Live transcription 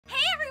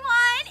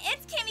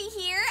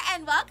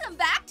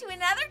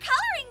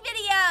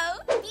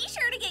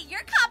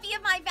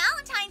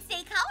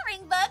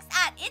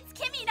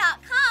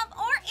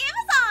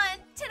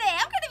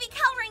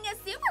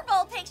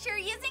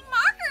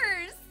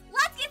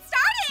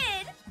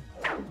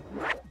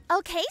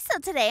Okay, so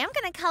today I'm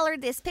going to color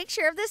this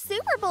picture of the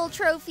Super Bowl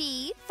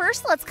trophy.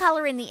 First, let's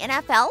color in the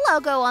NFL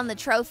logo on the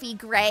trophy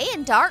gray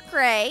and dark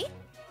gray.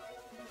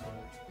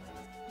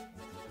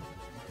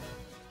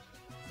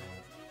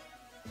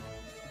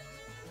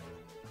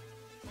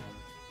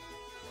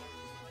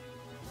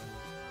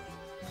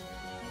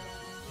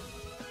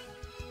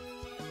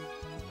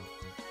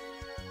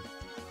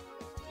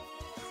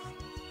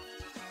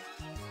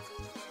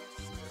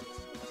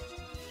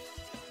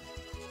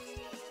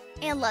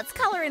 And let's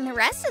color in the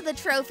rest of the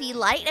trophy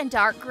light and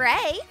dark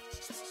gray.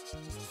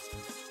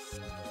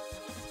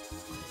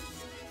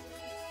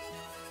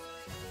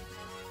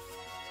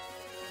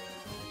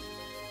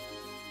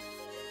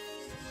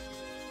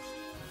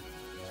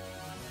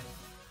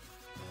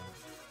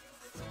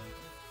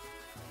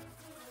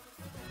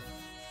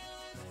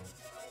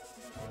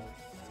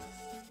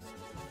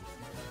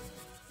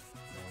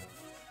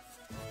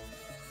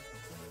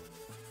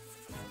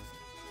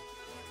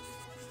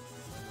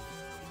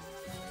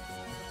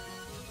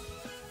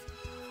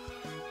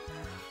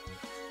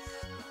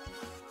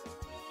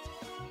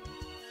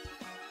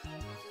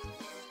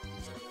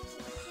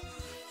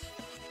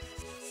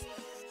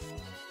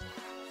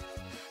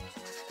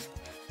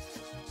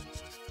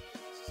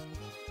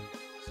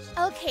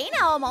 Okay,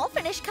 now I'm all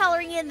finished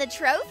coloring in the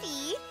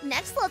trophy.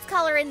 Next, let's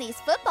color in these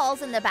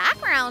footballs in the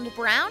background,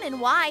 brown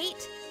and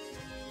white.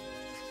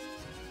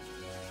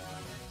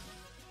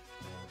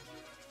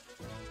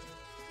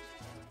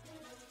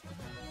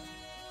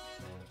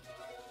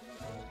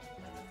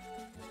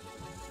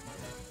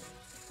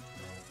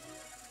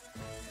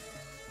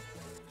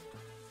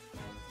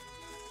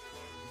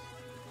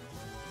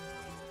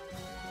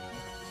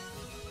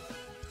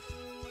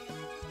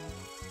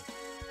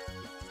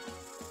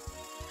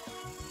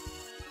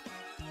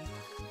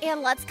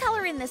 And let's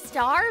color in the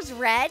stars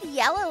red,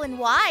 yellow, and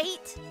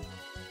white.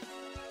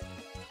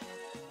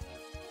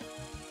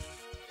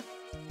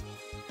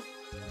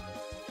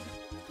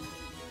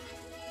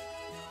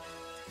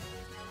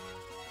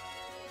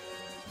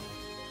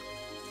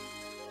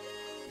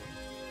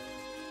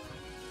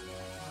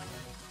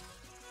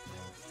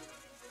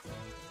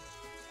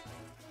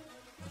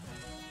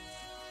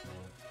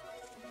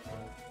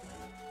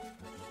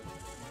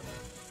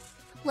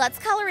 Let's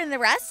color in the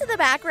rest of the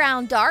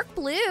background dark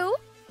blue.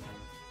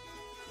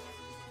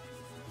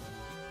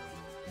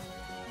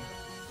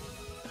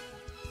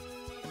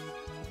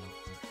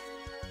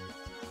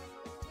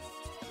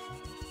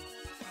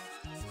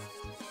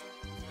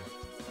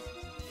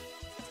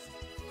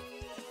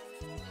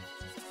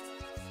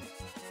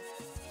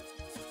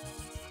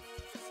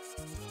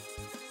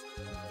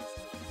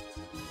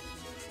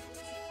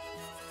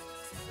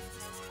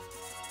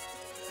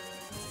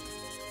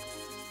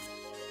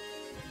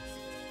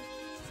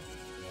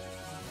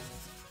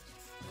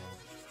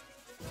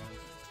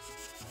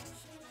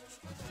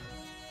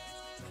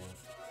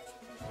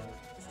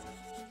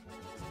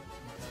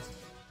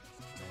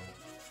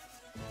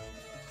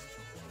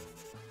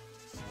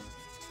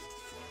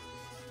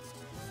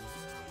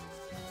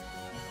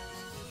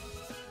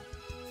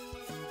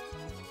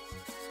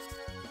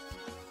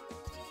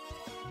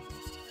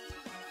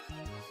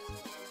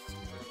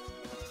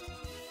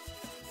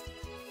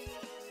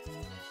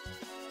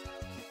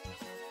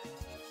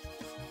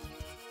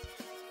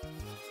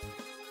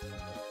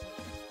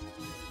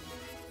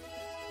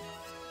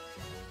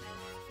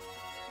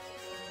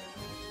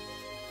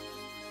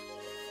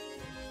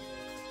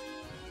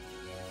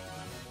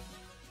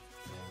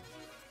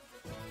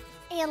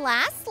 And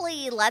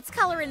lastly, let's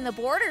color in the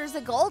borders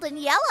a gold and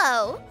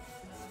yellow.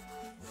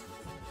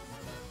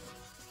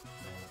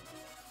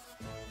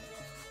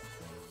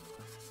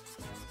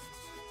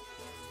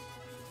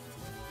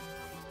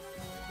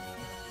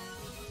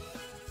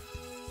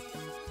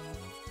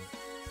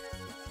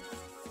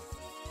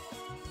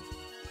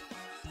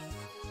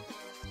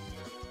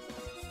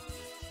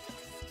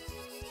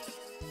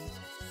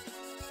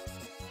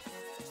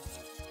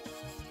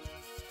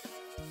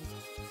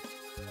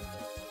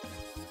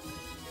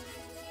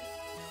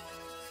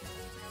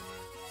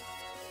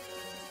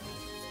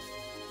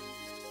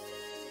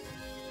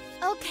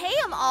 Okay,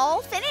 I'm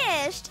all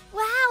finished.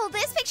 Wow,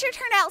 this picture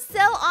turned out so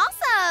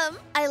awesome.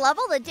 I love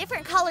all the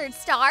different colored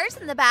stars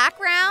in the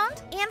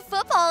background. And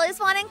football is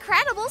one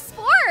incredible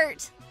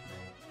sport.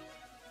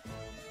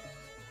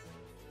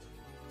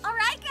 All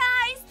right,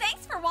 guys,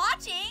 thanks for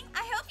watching.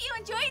 I hope you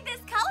enjoyed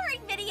this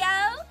coloring video.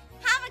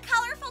 Have a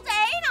colorful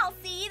day, and I'll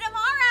see you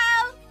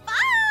tomorrow.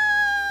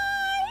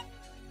 Bye!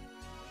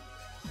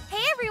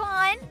 Hey,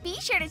 everyone. Be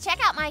sure to check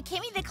out my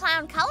Kimmi the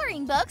Clown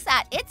coloring books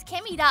at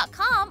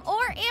itskimmi.com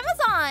or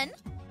Amazon.